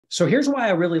So here's why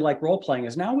I really like role playing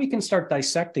is now we can start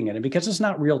dissecting it. And because it's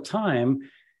not real time,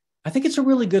 I think it's a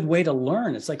really good way to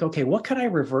learn. It's like, okay, what could I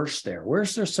reverse there?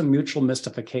 Where's there some mutual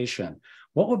mystification?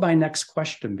 What would my next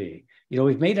question be?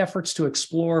 We've made efforts to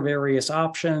explore various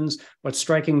options, but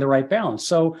striking the right balance.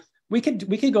 So we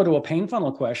could go to a pain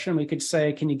funnel question. We could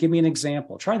say, can you give me an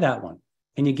example? Try that one.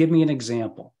 Can you give me an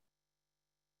example?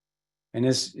 And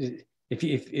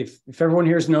if everyone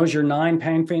here knows your 9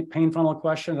 pain funnel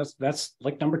question, that's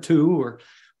like number 2 or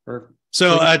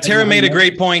so Tara made a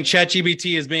great point.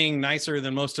 ChatGPT is being nicer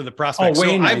than most of the prospects. Oh, way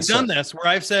so nicer. I've done this where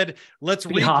I've said, let's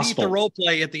repeat the role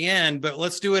play at the end, but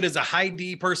let's do it as a high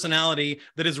D personality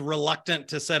that is reluctant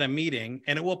to set a meeting,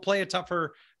 and it will play a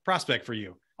tougher prospect for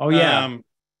you. Oh yeah.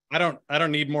 I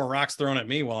don't need more rocks thrown at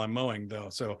me while I'm mowing though.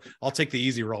 So I'll take the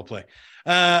easy role play.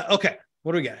 Okay.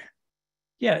 What do we got?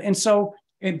 Yeah. And so,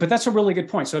 but that's a really good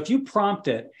point. So if you prompt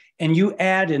it and you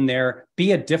add in there,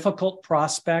 be a difficult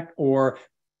prospect or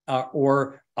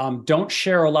don't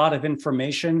share a lot of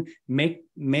information,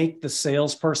 make the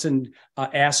salesperson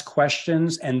ask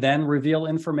questions and then reveal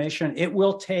information, it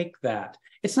will take that.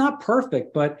 It's not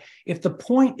perfect, but if the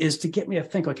point is to get me to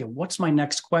think, okay, what's my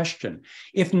next question?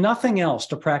 If nothing else,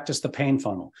 to practice the pain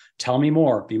funnel, tell me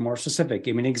more, be more specific,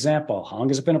 give me an example. How long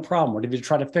has it been a problem? What have you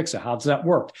tried to fix it? How does that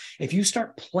work? If you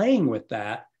start playing with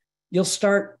that, you'll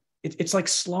start, it's like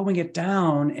slowing it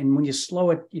down. And when you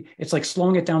slow it, it's like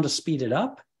slowing it down to speed it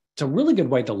up. It's a really good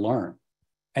way to learn.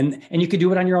 And you can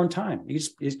do it on your own time.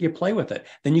 You play with it.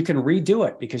 Then you can redo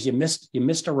it because you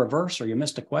missed a reverse or you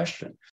missed a question.